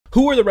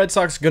Who are the Red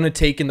Sox going to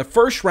take in the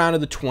first round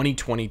of the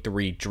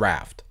 2023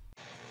 draft?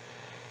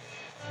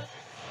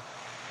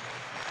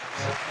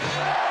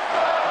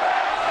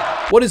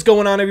 What is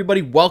going on,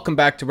 everybody? Welcome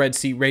back to Red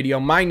Seat Radio.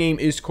 My name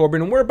is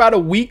Corbin, and we're about a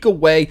week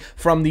away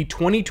from the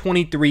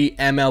 2023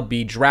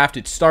 MLB Draft.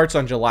 It starts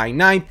on July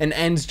 9th and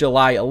ends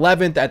July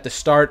 11th at the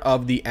start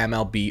of the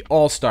MLB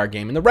All-Star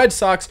Game. And the Red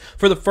Sox,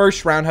 for the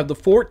first round, have the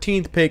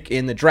 14th pick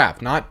in the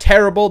draft. Not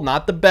terrible,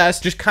 not the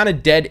best, just kind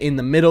of dead in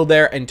the middle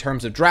there in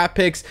terms of draft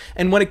picks.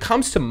 And when it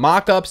comes to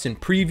mock-ups and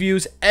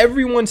previews,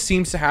 everyone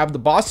seems to have the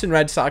Boston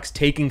Red Sox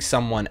taking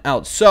someone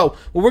else. So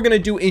what we're going to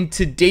do in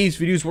today's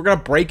video is we're going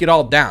to break it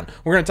all down.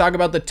 We're going to talk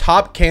about the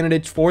top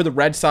candidates for the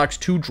Red Sox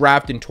to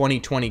draft in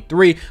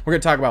 2023. We're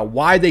going to talk about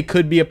why they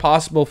could be a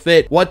possible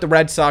fit, what the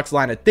Red Sox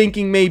line of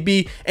thinking may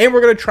be, and we're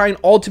going to try and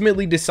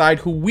ultimately decide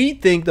who we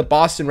think the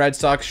Boston Red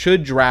Sox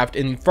should draft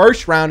in the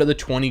first round of the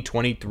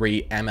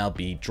 2023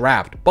 MLB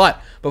Draft.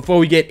 But before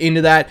we get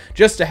into that,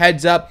 just a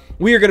heads up,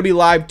 we are going to be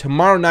live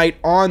tomorrow night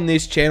on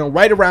this channel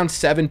right around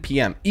 7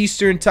 p.m.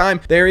 Eastern time.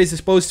 There is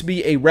supposed to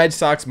be a Red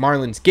Sox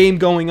Marlins game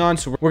going on,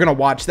 so we're going to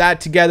watch that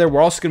together.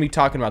 We're also going to be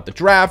talking about the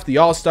draft, the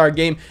All-Star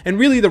game, and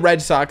really the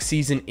Red Sox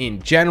season in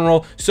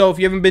general. So if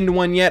you haven't been to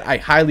one yet, I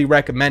highly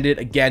recommend it.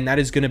 Again, that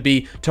is going to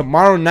be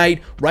tomorrow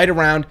night right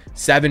around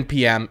 7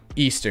 p.m.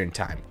 Eastern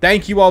time.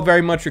 Thank you all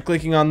very much for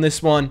clicking on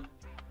this one.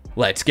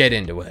 Let's get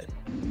into it.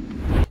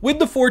 With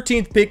the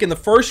 14th pick in the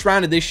first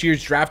round of this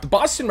year's draft, the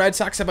Boston Red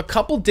Sox have a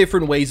couple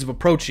different ways of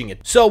approaching it.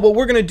 So what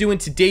we're going to do in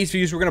today's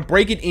video is we're going to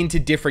break it into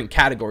different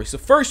categories. The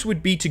first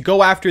would be to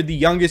go after the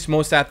youngest,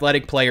 most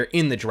athletic player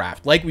in the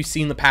draft, like we've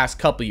seen the past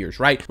couple years,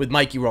 right? With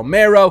Mikey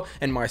Romero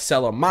and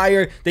Marcelo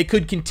Meyer, they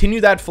could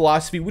continue that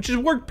philosophy, which has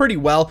worked pretty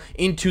well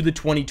into the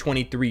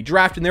 2023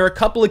 draft. And there are a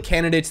couple of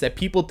candidates that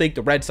people think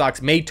the Red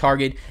Sox may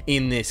target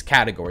in this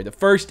category. The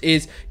first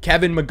is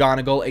Kevin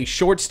McGonigal, a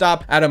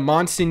shortstop out of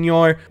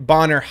Monsignor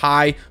Bonner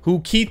High,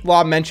 who Keith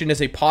Law mentioned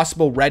as a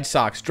possible Red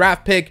Sox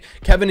draft pick.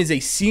 Kevin is a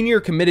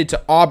senior committed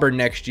to Auburn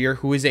next year,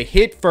 who is a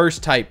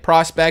hit-first type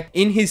prospect.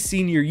 In his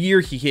senior year,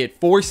 he hit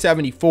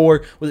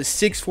 .474 with a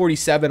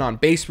 .647 on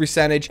base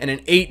percentage and an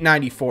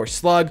 .894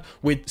 slug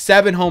with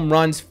 7 home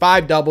runs,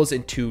 5 doubles,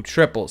 and 2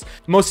 triples.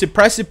 The most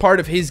impressive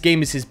part of his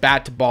game is his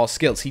bat-to-ball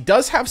skills. He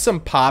does have some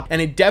pop,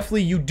 and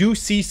you do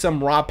see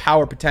some raw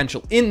power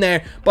potential in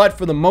there, but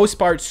for the most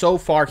part, so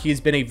far, he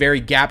has been a very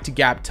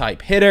gap-to-gap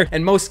type hitter,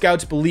 and most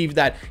scouts believe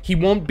that he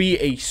won't be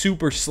a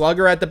super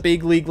slugger at the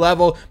big league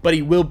level, but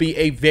he will be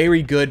a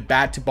very good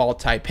bat to ball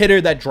type hitter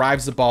that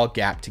drives the ball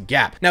gap to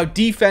gap. Now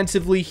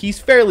defensively, he's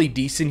fairly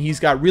decent. He's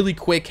got really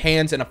quick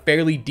hands and a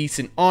fairly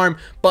decent arm,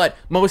 but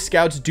most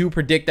scouts do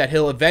predict that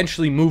he'll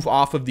eventually move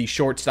off of the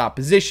shortstop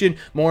position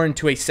more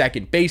into a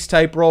second base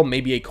type role,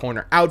 maybe a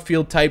corner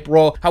outfield type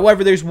role.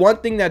 However, there's one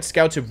thing that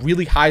scouts have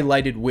really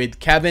highlighted with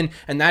Kevin,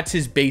 and that's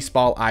his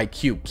baseball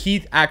IQ.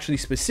 Keith actually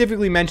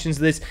specifically mentions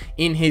this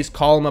in his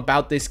column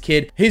about this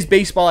kid. His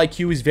baseball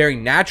IQ is very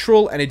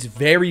natural, and it's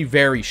very,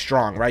 very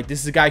strong, right?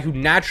 This is a guy who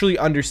naturally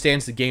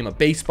understands the game of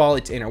baseball,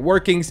 its inner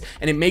workings,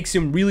 and it makes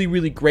him really,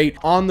 really great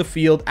on the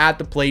field, at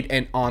the plate,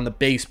 and on the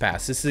base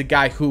pass. This is a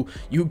guy who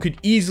you could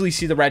easily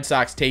see the Red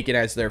Sox take it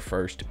as their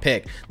first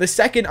pick. The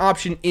second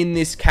option in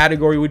this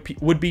category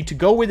would be to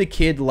go with a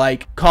kid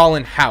like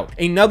Colin Houck,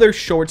 another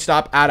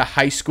shortstop out of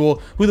high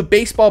school who the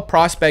Baseball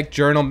Prospect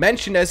Journal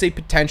mentioned as a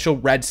potential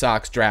Red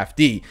Sox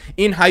draftee.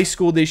 In high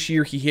school this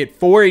year, he hit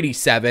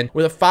 .487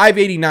 with a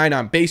 .589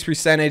 on base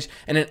percentage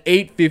and an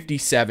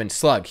 .857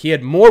 slug. He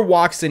had more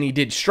walks than he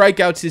did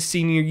strikeouts his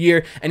senior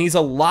year, and he's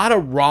a lot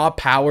of raw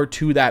power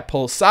to that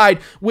pull side,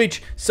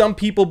 which some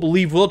people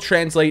believe will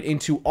translate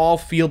into all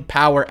field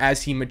power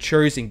as he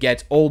matures and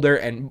gets older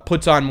and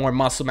puts on more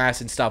muscle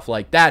mass and stuff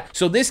like that.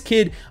 So this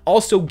kid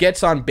also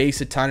gets on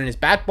base a ton, and his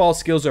bat ball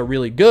skills are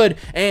really good,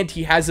 and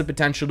he has the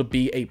potential to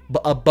be a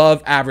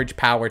above average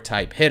power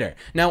type hitter.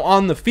 Now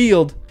on the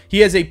field, he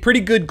has a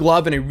pretty good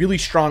glove and a really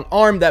strong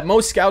arm that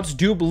most scouts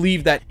do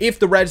believe that if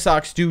the Red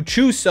Sox do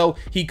choose so,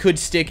 he could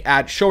stick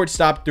at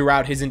shortstop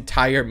throughout his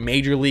entire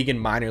major league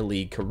and minor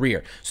league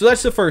career. So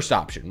that's the first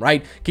option,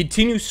 right?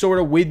 Continue sort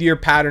of with your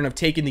pattern of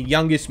taking the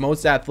youngest,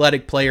 most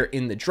athletic player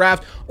in the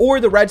draft, or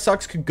the Red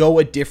Sox could go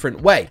a different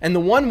way. And the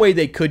one way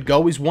they could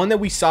go is one that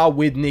we saw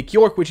with Nick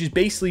York, which is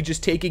basically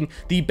just taking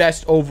the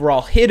best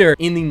overall hitter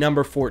in the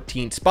number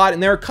 14 spot.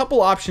 And there are a couple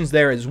options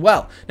there as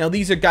well. Now,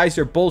 these are guys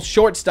that are both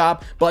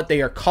shortstop, but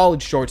they are college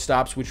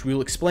shortstops, which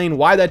we'll explain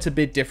why that's a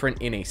bit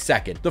different in a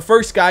second. The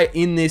first guy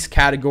in this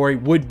category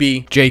would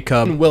be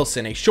Jacob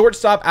Wilson, a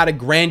shortstop out of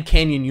Grand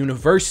Canyon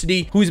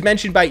University, who's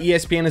mentioned by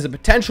ESPN as a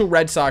potential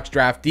Red Sox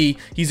draftee.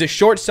 He's a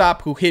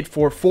shortstop who hit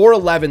for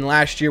 .411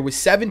 last year with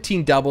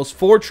 17 doubles,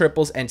 4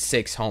 triples, and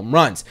 6 home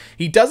runs.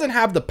 He doesn't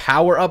have the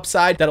power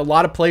upside that a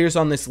lot of players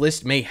on this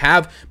list may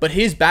have, but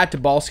his bat to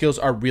ball skills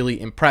are really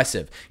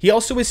impressive. He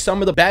also is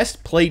some of the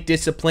best plate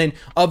discipline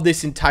of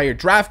this entire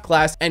draft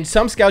class, and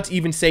some scouts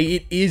even say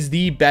it is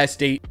the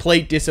best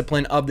plate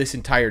discipline of this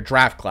entire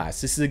draft class.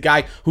 This is a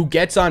guy who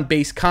gets on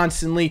base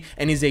constantly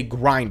and is a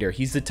grinder.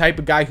 He's the type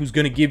of guy who's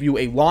going to give you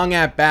a long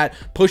at bat,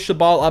 push the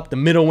ball up the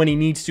middle when he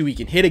needs to. He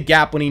can hit a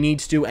gap when he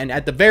needs to, and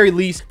at the very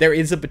least, there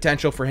is a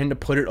potential for him to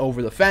put it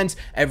over the fence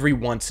every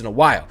once in a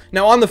while.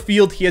 Now, on the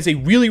field, he has a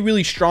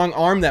really strong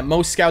arm that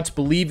most scouts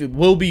believe it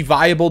will be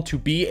viable to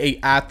be a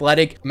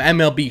athletic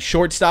MLB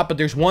shortstop, but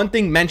there's one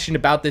thing mentioned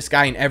about this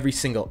guy in every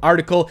single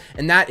article,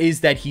 and that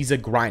is that he's a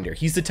grinder.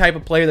 He's the type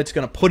of player that's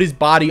going to put his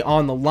body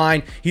on the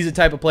line. He's the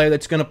type of player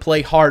that's going to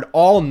play hard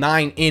all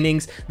 9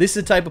 innings. This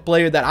is the type of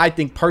player that I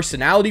think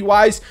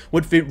personality-wise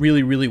would fit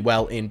really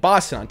well in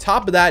Boston. On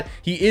top of that,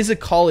 he is a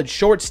college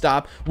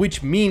shortstop,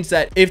 which means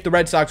that if the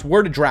Red Sox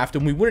were to draft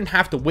him, we wouldn't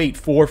have to wait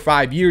 4 or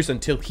 5 years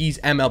until he's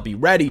MLB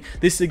ready.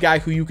 This is a guy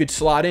who you could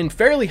slot in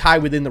fairly high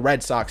within the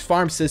Red Sox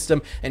farm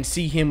system and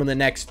see him in the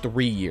next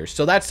 3 years.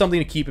 So that's something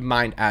to keep in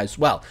mind as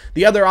well.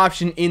 The other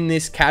option in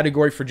this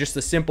category for just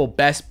the simple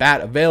best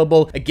bat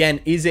available,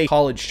 again, is a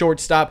college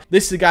shortstop.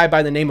 This is a guy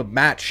by the name of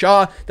Matt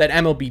Shaw that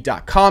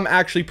MLB.com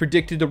actually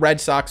predicted the Red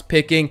Sox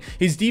picking.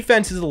 His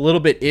defense is a little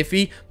bit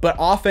iffy, but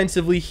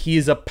offensively, he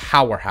is a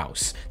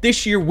powerhouse.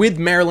 This year with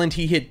Maryland,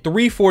 he hit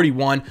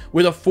 .341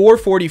 with a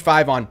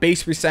 .445 on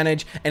base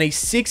percentage and a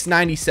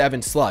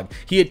 .697 slug.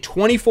 He hit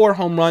 24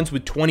 home runs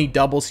with 20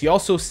 doubles. He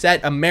also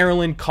set a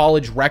Maryland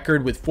college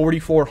record with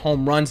 44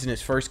 home runs in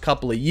his first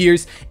couple of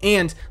years,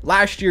 and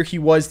last year he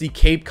was the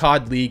Cape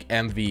Cod League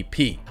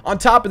MVP. On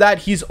top of that,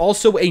 he's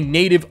also a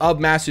native of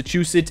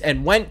Massachusetts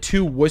and went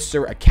to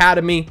Worcester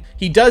Academy.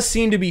 He does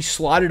seem to be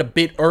slotted a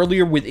bit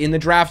earlier within the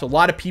draft. A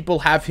lot of people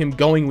have him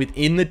going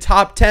within the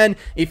top 10.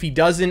 If he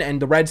doesn't,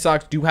 and the Red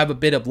Sox do have a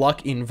bit of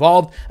luck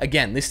involved,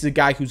 again, this is a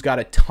guy who's got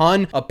a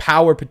ton of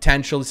power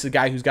potential. This is a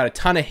guy who's got a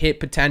ton of hit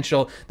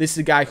potential. This is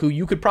a guy who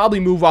you could probably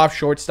move off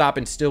shortstop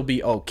and still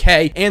be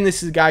okay. And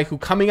this is a guy who,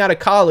 coming out of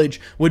college,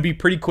 would be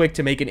pretty quick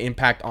to make an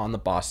impact on the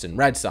Boston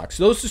Red Sox.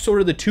 So those are sort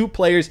of the 2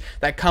 players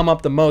that come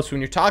up the most when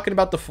you're talking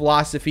about the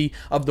philosophy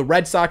of the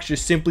Red Sox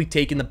just simply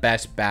taking the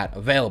best bat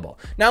available.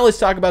 Now let's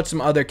talk about some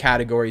other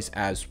categories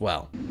as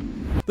well.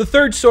 The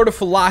third sort of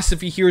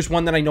philosophy here is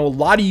one that I know a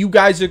lot of you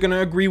guys are going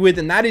to agree with,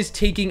 and that is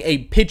taking a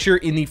pitcher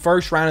in the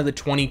first round of the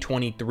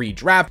 2023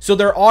 draft. So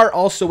there are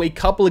also a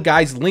couple of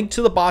guys linked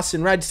to the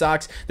Boston Red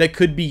Sox that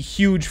could be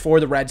huge for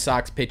the Red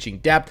Sox pitching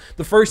depth.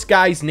 The first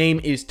guy's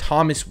name is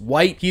Thomas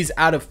White. He's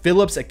out of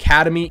Phillips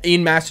Academy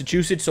in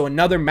Massachusetts, so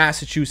another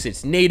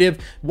Massachusetts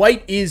native.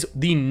 White is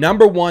the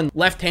 #1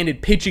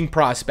 left-handed pitching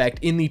prospect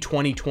in the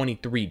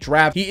 2023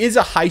 draft. He is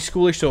a high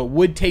schooler, so it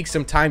would take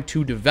some time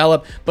to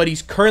develop, but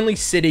he's currently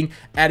sitting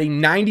at a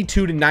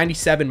 92 to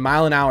 97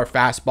 mile an hour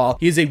fastball.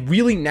 He is a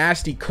really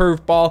nasty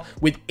curveball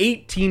with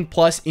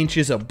 18+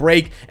 inches of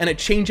break and a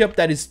changeup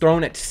that is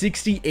thrown at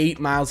 68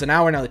 miles an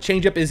hour. Now, the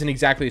changeup isn't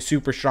exactly a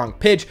super strong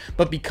pitch,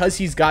 but because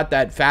he's got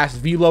that fast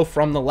velo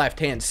from the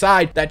left-hand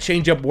side, that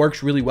changeup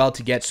works really well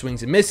to get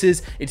swings and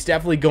misses. It's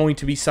definitely going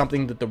to be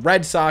something that the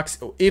Red Sox,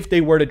 if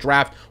they were to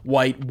draft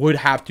White, would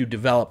have to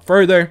develop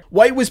further.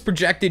 White was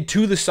projected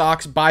to the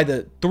Sox by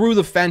the Through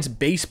the Fence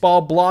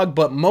baseball blog,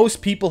 but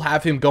most people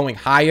have him going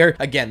higher.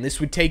 Again, this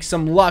would take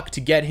some luck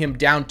to get him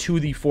down to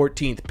the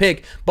 14th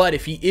pick, but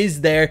if he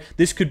is there,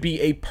 this could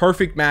be a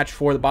perfect match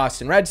for the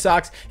Boston Red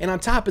Sox. And on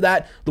top of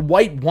that, the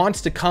White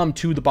wants to come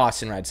to the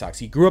Boston Red Sox.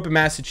 He grew up in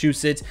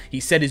Massachusetts. He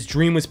said his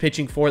dream was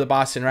pitching for the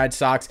Boston Red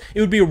Sox.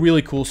 It would be a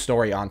really cool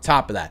story on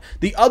top of that.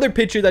 The other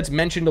pitcher that's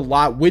mentioned a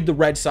lot with the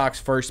Red Sox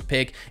first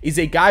pick is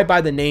a guy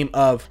by the name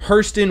of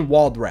Hurston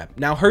Waldrep.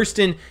 Now,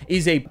 Hurston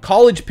is a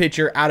college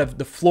pitcher out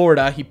of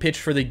Florida. He pitched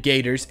for the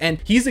Gators, and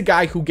he's a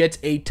guy who gets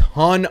a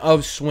ton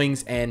of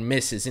swings and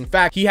misses. In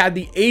fact, he had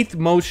the 8th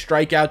most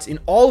strikeouts in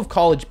all of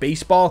college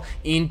baseball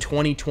in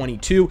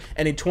 2022,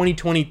 and in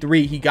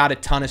 2023, he got a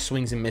ton of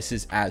swings and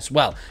misses as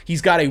well.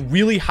 He's got a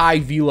really high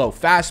velo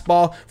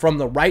fastball from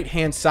the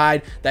right-hand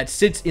side that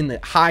sits in the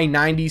high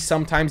 90s,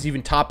 sometimes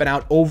even topping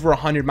out over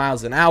 100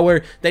 miles an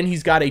hour. Then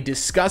he's got a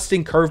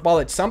disgusting curveball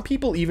that some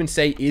people even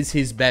say is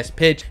his best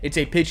pitch. It's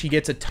a pitch he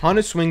gets a ton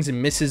of swings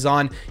and misses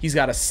on. He's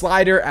got a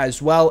slider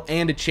as well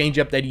and a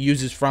changeup that he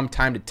uses from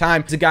time to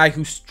time. He's a guy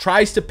who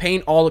tries to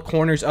paint all the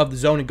corners of the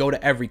zone and go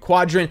to every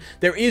quadrant.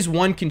 There is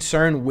one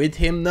concern with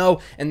him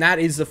though, and that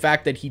is the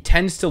fact that he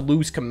tends to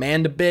lose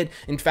command a bit.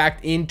 In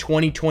fact, in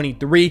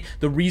 2023,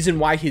 the reason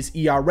why his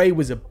ERA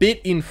was a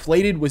bit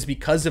inflated was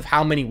because of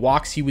how many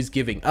walks he was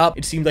giving up.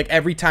 It seemed like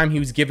every time he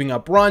was giving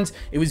up runs,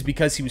 it was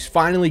because he was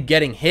finally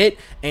getting hit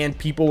and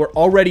people were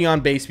already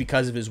on base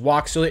because of his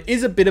walks. So there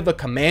is a bit of a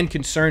command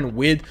concern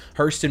with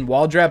Hurston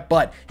Waldrep,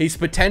 but his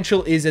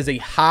potential is as a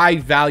high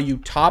value,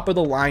 top of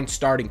the line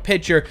starting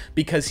pitcher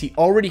because he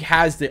already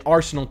has the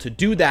arsenal to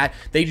do that.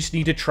 They just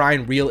need to try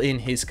and reel in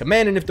his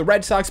command. And if the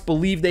Red Sox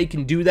believe they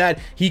can do that,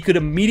 he could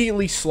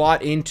immediately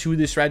slot into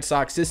this Red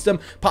Sox system,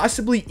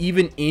 possibly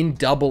even in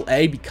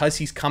Double-A, because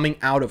he's coming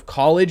out of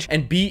college,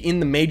 and be in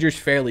the majors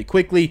fairly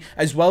quickly,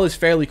 as well as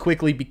fairly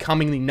quickly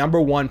becoming the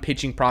 #1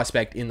 pitching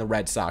prospect in the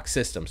Red Sox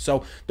system.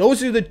 So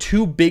those are the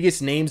two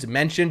biggest names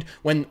mentioned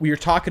when we are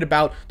talking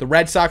about the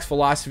Red Sox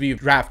philosophy of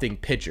drafting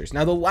pitchers.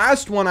 Now, the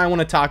last one I want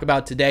to talk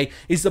about today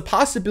is the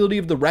possibility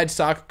of the Red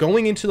Sox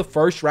going into the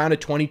first round of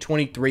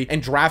 2023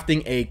 and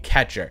drafting a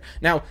catcher.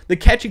 Now, the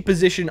catching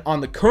position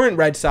on the current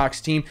Red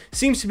Sox team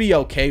seems to be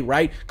okay,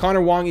 right?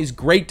 Connor Wong is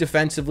great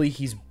defensively.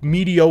 He's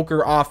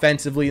mediocre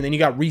offensively. And then you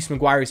got Reese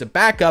McGuire as a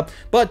backup.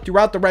 But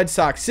throughout the Red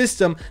Sox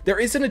system, there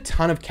isn't a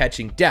ton of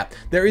catching depth.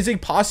 There is a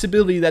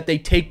possibility that they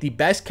take the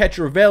best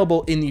catcher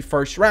available in the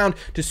first round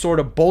to sort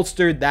of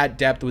bolster that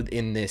depth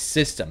within this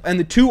system. And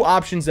the two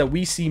options that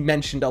we see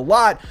mentioned a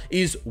lot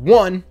is,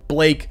 one,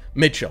 Blake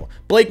Mitchell.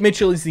 Blake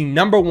Mitchell is the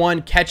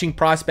 #1 catching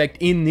prospect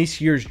in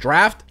this year's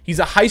draft. He's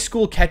a high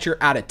school catcher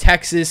out of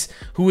Texas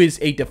who is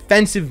a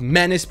defensive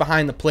menace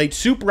behind the plate,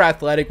 super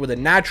athletic with a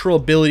natural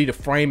ability to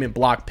frame and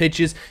block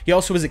pitches. He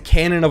also has a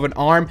cannon of an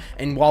arm,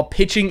 and while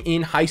pitching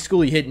in high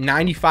school, he hit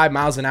 95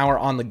 miles an hour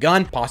on the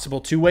gun. Possible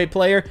two-way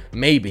player?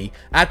 Maybe.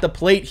 At the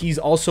plate, he's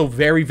also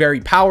very,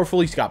 very powerful.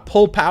 He's got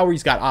pull power.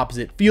 He's got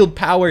opposite field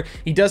power.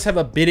 He does have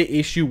a bit of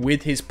issue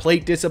with his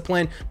plate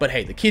discipline, but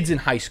hey, the kid's in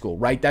high school,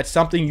 right? That's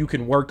something you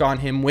can work on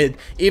him with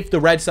if the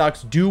Red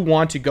Sox do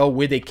want to go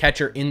with a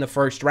catcher in the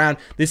first round.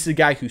 This is a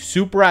guy who's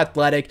super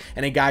athletic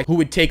and a guy who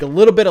would take a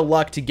little bit of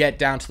luck to get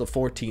down to the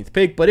 14th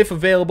pick, but if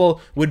available,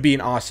 would be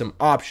an awesome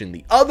option.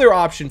 The other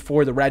option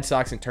for the Red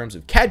Sox in terms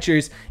of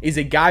catchers is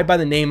a guy by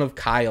the name of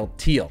Kyle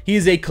Teel. He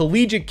is a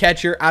collegiate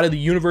catcher out of the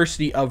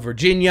University of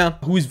Virginia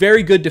who is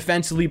very good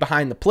defensively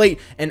behind the plate,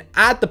 and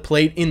at the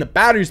plate in the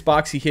batter's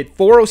box, he hit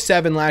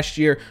 .407 last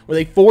year with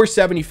a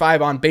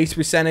 .475 on base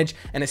percentage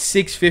and a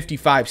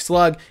 .655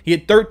 slug. He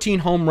had 13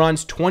 home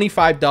runs,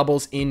 25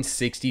 doubles in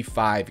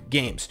 65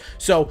 games.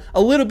 So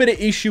a little bit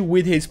of issue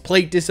with his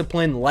plate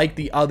discipline like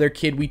the other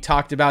kid we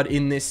talked about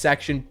in this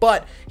section,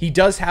 but he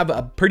does have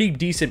a pretty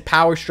decent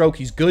power stroke.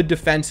 He's good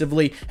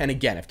defensively, and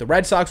again, if the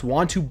Red Sox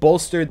want to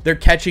bolster their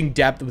catching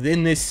depth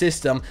within this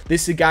system,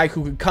 this is a guy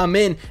who could come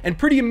in and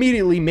pretty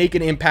immediately make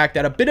an impact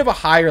at a bit of a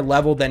higher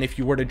level than if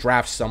you were to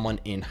draft someone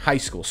in high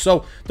school.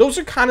 So those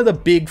are kind of the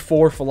big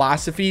four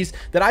philosophies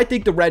that I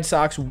think the Red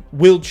Sox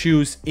will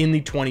choose in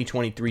the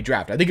 2023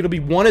 draft. I think it'll be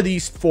one of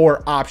these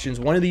four options,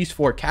 one of these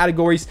four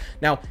categories.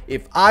 Now,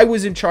 if I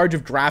was in charge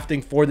of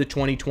drafting for the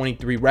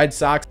 2023 Red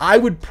Sox, I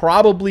would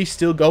probably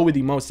still go with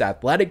the most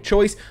athletic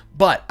choice,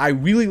 but I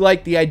really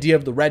like the idea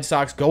of the Red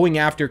Sox going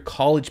after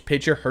college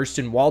pitcher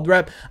Hurston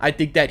Waldrep. I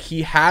think that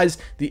he has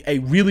a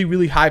really,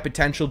 really high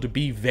potential to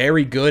be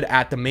very good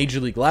at the major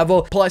league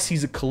level. Plus,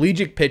 he's a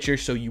collegiate pitcher,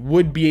 so you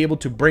would be able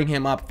to bring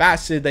him up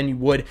faster than you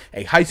would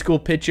a high school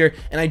pitcher.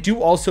 And I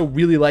do also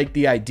really like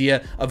the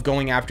idea of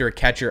going after a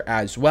catcher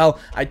as well.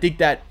 I think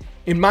that,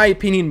 in my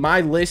opinion, my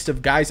list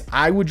of guys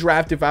I would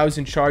draft if I was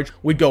in charge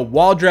would go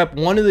Waldrep,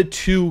 one of the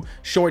two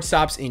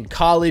shortstops in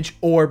college,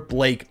 or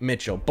Blake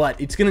Mitchell. But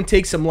it's going to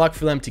take some luck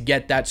for them to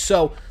get that.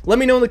 So let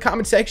me know in the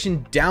comment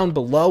section down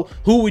below,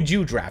 who would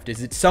you draft?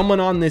 Is it someone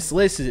on this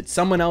list? Is it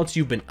someone else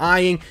you've been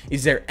eyeing?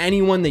 Is there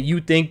anyone that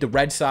you think the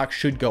Red Sox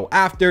should go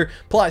after?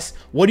 Plus,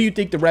 what do you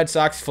think the Red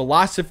Sox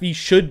philosophy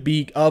should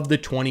be of the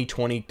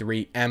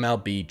 2023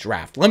 MLB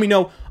Draft? Let me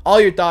know all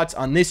your thoughts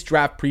on this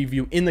draft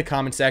preview in the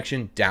comment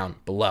section down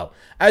below.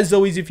 As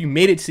always, if you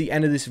made it to the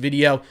end of this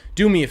video,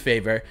 do me a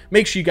favor,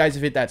 make sure you guys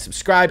have hit that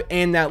subscribe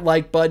and that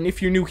like button.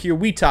 If you're new here,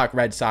 we talk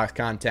Red Sox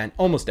content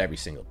almost every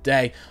single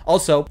day.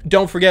 Also,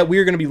 don't forget, we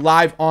are going to be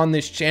live on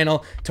this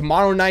channel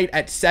tomorrow night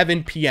at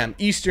 7 p.m.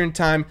 Eastern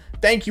time.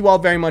 Thank you all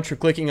very much for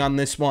clicking on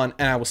this one,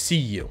 and I will see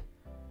you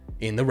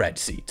in the red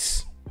seats.